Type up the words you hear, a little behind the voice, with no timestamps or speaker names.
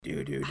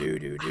Irish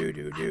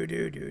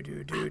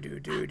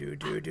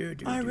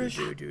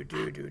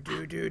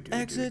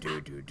exit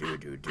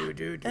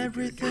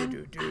everything.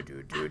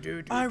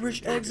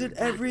 Irish exit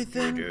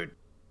everything.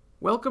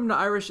 Welcome to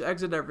Irish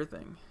Exit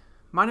Everything.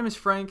 My name is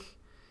Frank,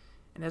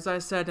 and as I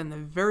said in the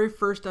very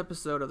first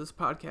episode of this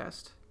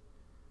podcast,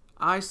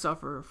 I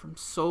suffer from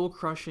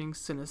soul-crushing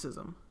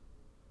cynicism.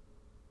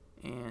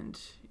 And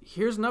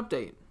here's an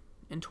update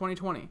in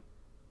 2020.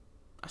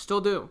 I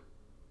still do.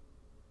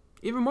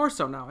 Even more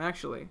so now,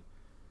 actually.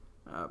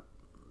 The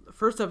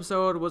first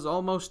episode was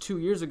almost 2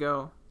 years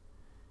ago,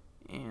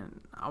 and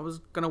I was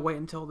going to wait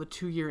until the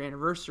 2-year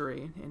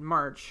anniversary in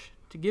March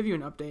to give you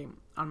an update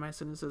on my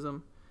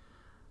cynicism.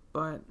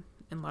 But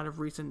in light of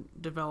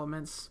recent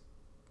developments,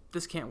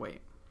 this can't wait.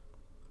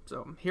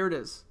 So here it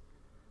is.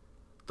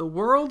 The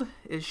world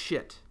is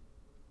shit.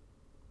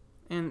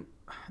 And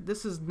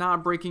this is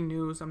not breaking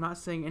news. I'm not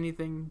saying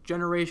anything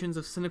generations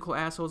of cynical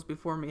assholes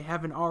before me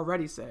haven't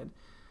already said.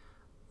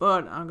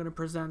 But I'm going to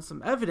present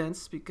some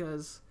evidence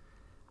because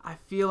I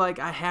feel like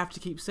I have to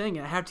keep saying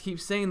it. I have to keep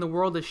saying the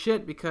world is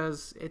shit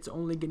because it's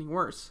only getting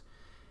worse.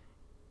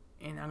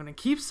 And I'm going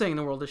to keep saying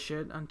the world is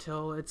shit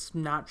until it's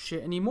not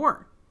shit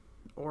anymore.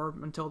 Or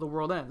until the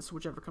world ends,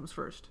 whichever comes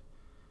first.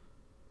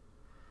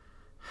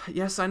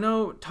 Yes, I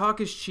know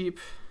talk is cheap,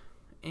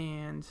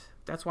 and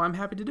that's why I'm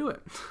happy to do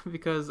it.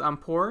 Because I'm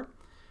poor,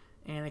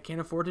 and I can't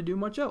afford to do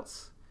much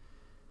else.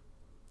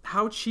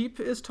 How cheap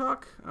is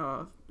talk?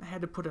 I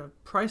had to put a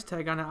price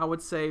tag on it. I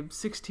would say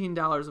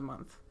 $16 a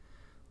month.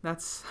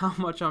 That's how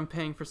much I'm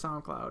paying for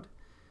SoundCloud.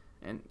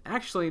 And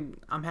actually,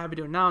 I'm happy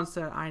to announce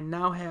that I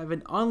now have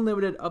an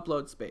unlimited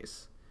upload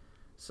space.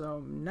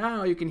 So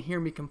now you can hear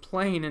me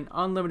complain an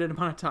unlimited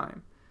amount of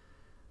time.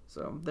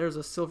 So there's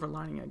a silver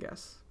lining, I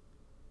guess.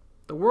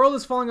 The world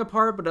is falling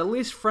apart, but at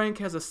least Frank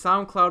has a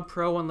SoundCloud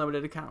Pro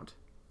Unlimited account.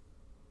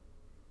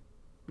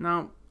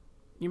 Now,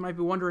 you might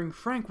be wondering,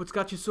 Frank, what's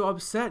got you so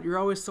upset? You're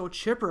always so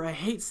chipper. I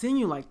hate seeing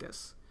you like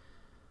this.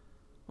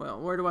 Well,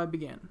 where do I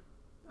begin?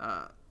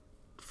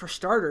 For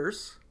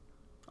starters,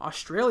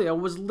 Australia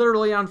was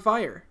literally on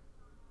fire.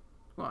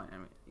 Well, I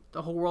mean,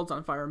 the whole world's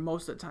on fire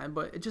most of the time,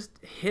 but it just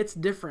hits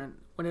different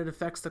when it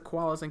affects the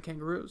koalas and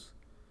kangaroos.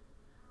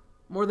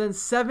 More than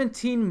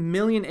 17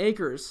 million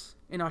acres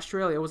in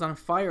Australia was on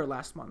fire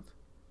last month.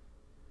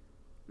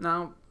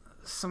 Now,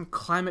 some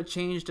climate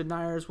change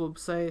deniers will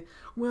say,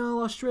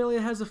 well,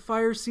 Australia has a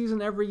fire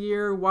season every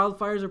year,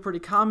 wildfires are pretty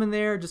common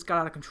there, just got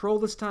out of control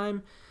this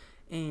time,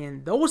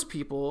 and those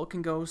people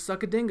can go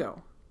suck a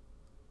dingo.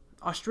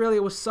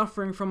 Australia was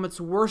suffering from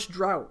its worst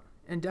drought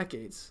in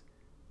decades,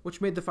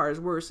 which made the fires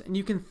worse, and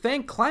you can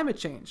thank climate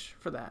change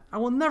for that. I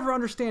will never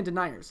understand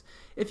deniers.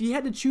 If you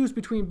had to choose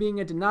between being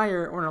a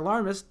denier or an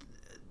alarmist,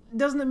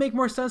 doesn't it make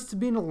more sense to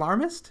be an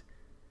alarmist?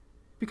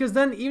 Because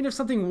then, even if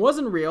something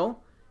wasn't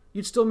real,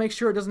 you'd still make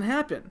sure it doesn't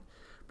happen.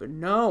 But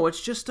no,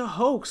 it's just a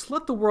hoax.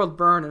 Let the world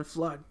burn and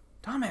flood.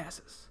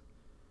 Dumbasses.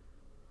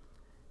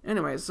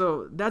 Anyway,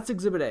 so that's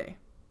Exhibit A.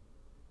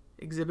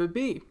 Exhibit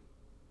B.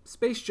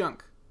 Space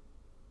junk.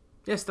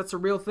 Yes, that's a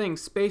real thing.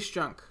 Space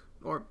junk.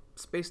 Or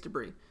space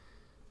debris.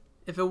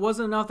 If it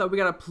wasn't enough that we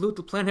gotta pollute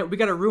the planet, we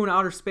gotta ruin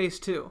outer space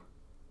too.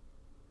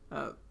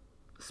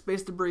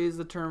 Space debris is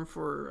the term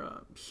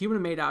for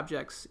human-made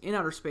objects in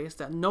outer space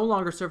that no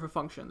longer serve a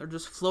function. They're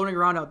just floating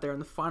around out there in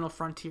the final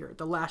frontier,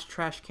 the last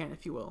trash can,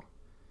 if you will.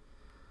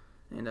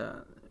 And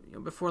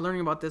before learning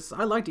about this,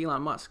 I liked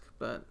Elon Musk,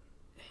 but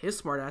his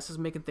smartass is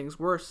making things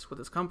worse with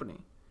his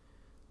company.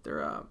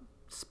 Their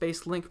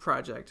Space Link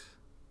project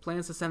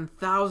plans to send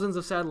thousands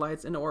of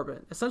satellites into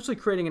orbit, essentially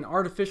creating an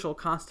artificial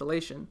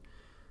constellation.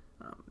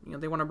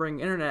 They want to bring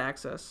internet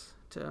access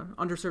to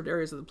underserved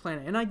areas of the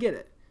planet, and I get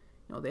it.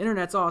 The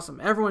internet's awesome.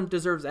 Everyone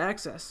deserves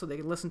access so they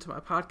can listen to my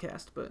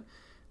podcast, but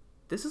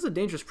this is a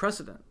dangerous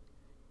precedent.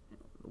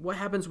 What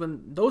happens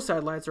when those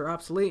satellites are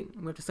obsolete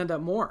and we have to send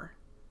out more?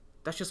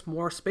 That's just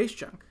more space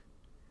junk.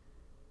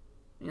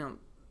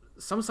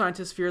 Some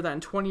scientists fear that in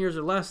 20 years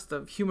or less,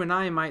 the human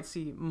eye might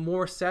see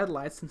more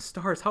satellites than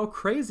stars. How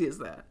crazy is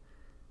that?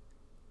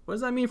 What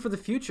does that mean for the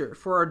future,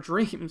 for our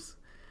dreams?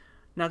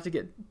 Not to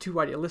get too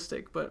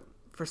idealistic, but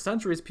for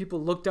centuries,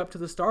 people looked up to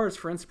the stars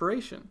for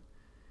inspiration.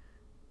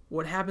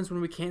 What happens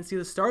when we can't see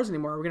the stars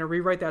anymore? Are we going to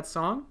rewrite that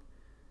song?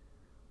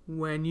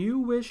 When you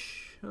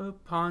wish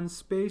upon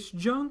space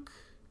junk,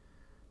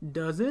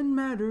 doesn't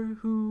matter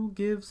who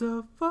gives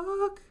a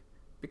fuck.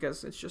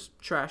 Because it's just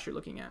trash you're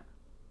looking at.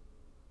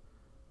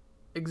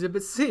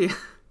 Exhibit C.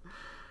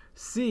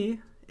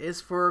 C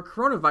is for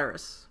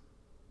coronavirus.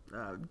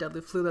 Deadly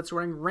flu that's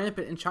running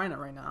rampant in China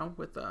right now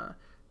with a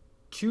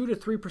 2 to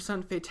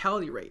 3%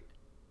 fatality rate.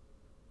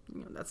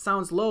 That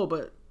sounds low,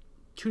 but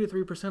 2 to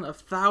 3% of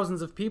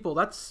thousands of people,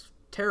 that's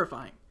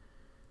terrifying.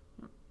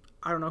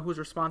 I don't know who's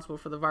responsible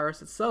for the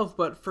virus itself,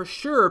 but for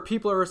sure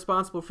people are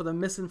responsible for the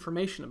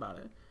misinformation about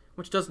it,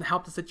 which doesn't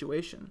help the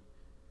situation.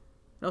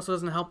 It also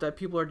doesn't help that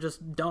people are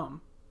just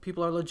dumb.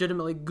 People are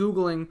legitimately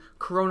Googling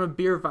corona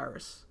beer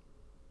virus.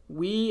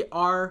 We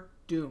are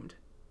doomed.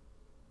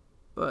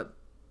 But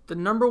the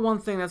number one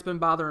thing that's been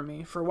bothering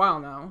me for a while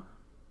now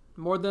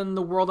more than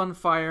the world on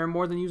fire,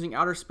 more than using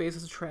outer space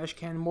as a trash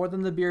can, more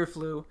than the beer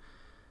flu,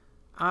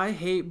 I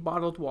hate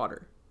bottled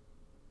water.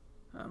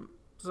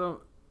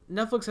 So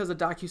Netflix has a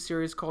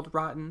docuseries called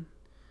Rotten,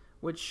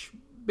 which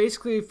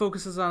basically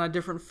focuses on a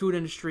different food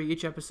industry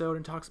each episode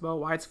and talks about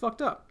why it's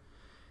fucked up.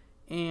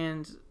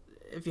 And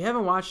if you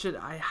haven't watched it,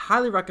 I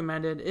highly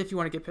recommend it if you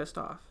want to get pissed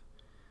off.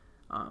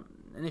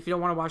 And if you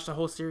don't want to watch the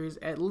whole series,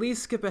 at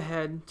least skip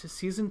ahead to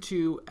Season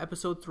 2,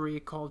 Episode 3,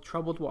 called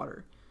Troubled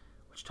Water,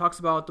 which talks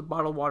about the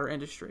bottled water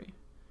industry.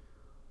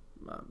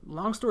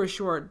 Long story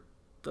short,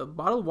 the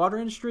bottled water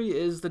industry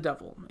is the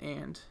devil,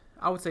 and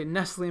I would say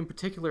Nestle in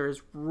particular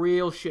is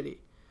real shitty.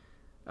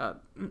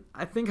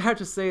 I think I have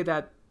to say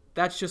that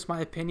that's just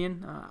my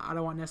opinion. I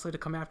don't want Nestle to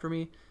come after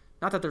me.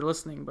 Not that they're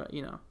listening, but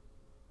you know.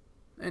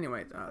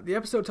 Anyway, the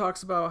episode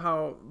talks about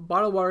how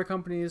bottled water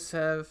companies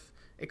have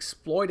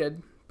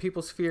exploited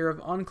people's fear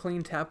of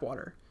unclean tap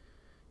water.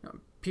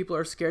 People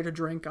are scared to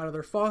drink out of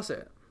their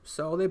faucet,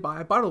 so they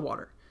buy bottled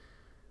water.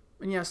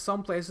 And yes,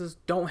 some places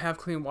don't have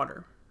clean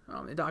water.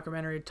 The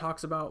documentary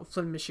talks about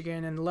Flint,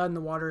 Michigan, and lead in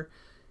the water.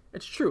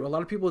 It's true, a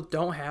lot of people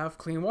don't have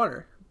clean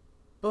water.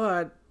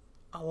 But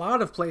a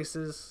lot of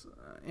places,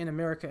 in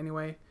America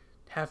anyway,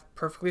 have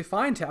perfectly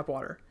fine tap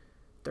water.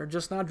 They're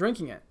just not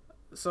drinking it.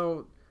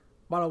 So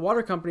bottled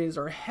water companies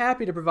are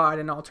happy to provide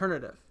an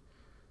alternative.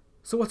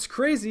 So what's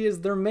crazy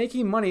is they're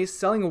making money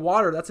selling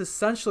water that's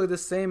essentially the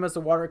same as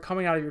the water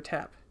coming out of your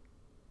tap.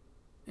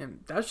 And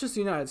that's just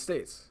the United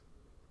States.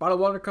 Bottled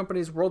water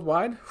companies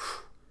worldwide,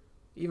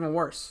 even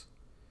worse.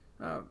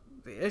 The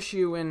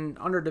issue in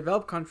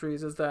underdeveloped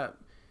countries is that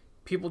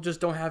people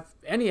just don't have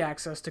any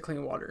access to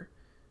clean water.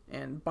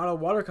 And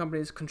bottled water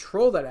companies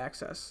control that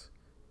access,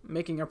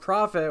 making a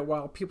profit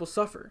while people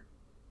suffer.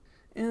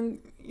 And,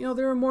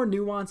 there are more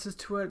nuances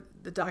to it.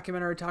 The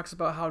documentary talks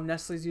about how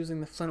Nestle's using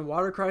the Flint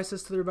water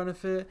crisis to their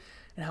benefit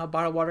and how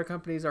bottled water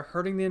companies are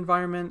hurting the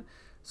environment.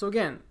 So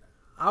again,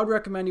 I would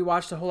recommend you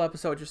watch the whole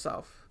episode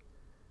yourself.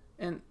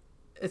 And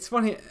it's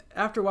funny,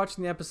 after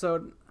watching the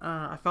episode,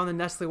 I found the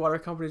Nestle Water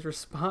Company's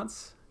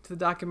response to the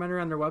documentary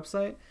on their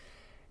website.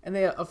 And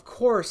they, of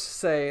course,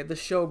 say the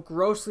show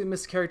grossly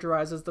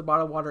mischaracterizes the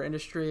bottled water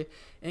industry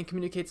and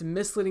communicates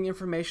misleading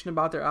information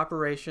about their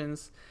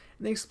operations.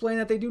 And they explain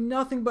that they do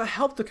nothing but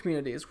help the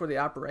communities where they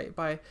operate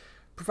by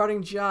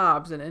providing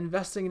jobs and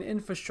investing in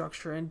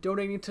infrastructure and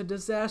donating to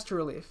disaster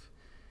relief.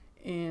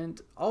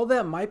 And all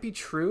that might be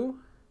true,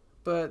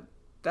 but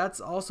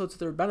that's also to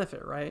their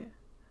benefit, right?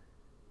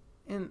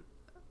 And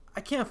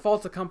I can't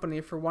fault the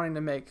company for wanting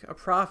to make a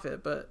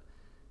profit, but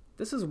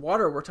this is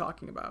water we're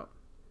talking about.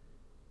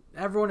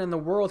 Everyone in the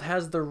world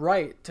has the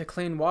right to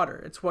clean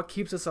water. It's what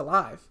keeps us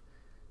alive.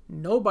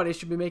 Nobody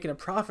should be making a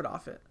profit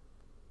off it.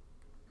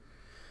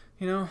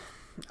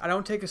 I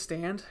don't take a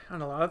stand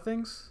on a lot of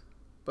things,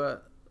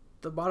 but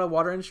the bottled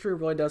water industry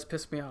really does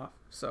piss me off.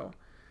 So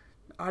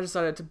I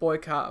decided to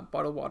boycott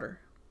bottled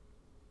water.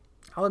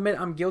 I'll admit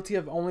I'm guilty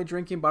of only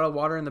drinking bottled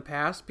water in the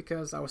past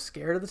because I was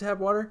scared of the tap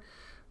water,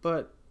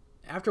 but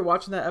after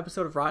watching that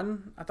episode of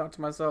Rotten, I thought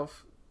to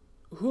myself,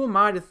 who am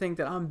I to think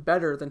that I'm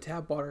better than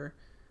tap water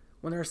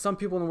when there are some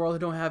people in the world who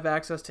don't have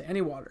access to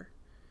any water?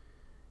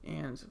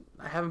 And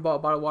I haven't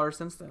bought bottled water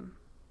since then.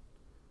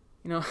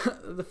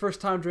 The first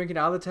time drinking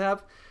out of the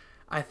tap,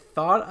 I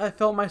thought I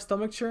felt my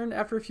stomach churn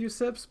after a few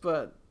sips,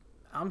 but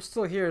I'm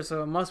still here,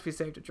 so it must be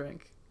safe to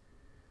drink.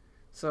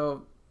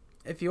 So,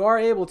 if you are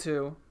able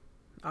to,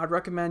 I'd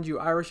recommend you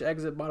Irish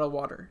Exit bottled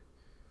water.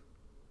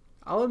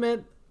 I'll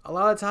admit, a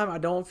lot of the time I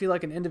don't feel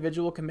like an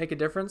individual can make a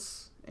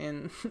difference,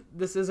 and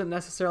this isn't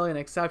necessarily an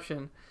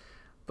exception,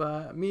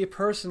 but me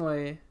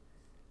personally,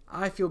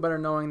 I feel better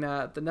knowing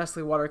that the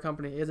Nestle Water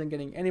Company isn't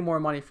getting any more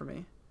money from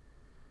me.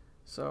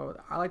 So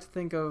I like to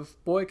think of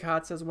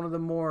boycotts as one of the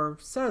more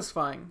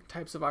satisfying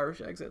types of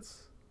Irish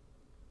exits.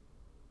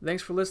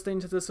 Thanks for listening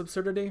to this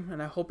absurdity,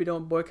 and I hope you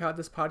don't boycott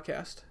this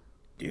podcast.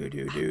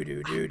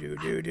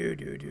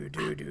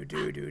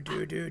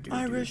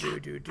 Irish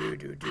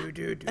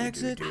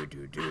exit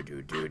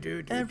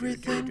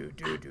everything.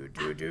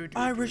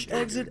 Irish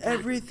exit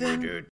everything.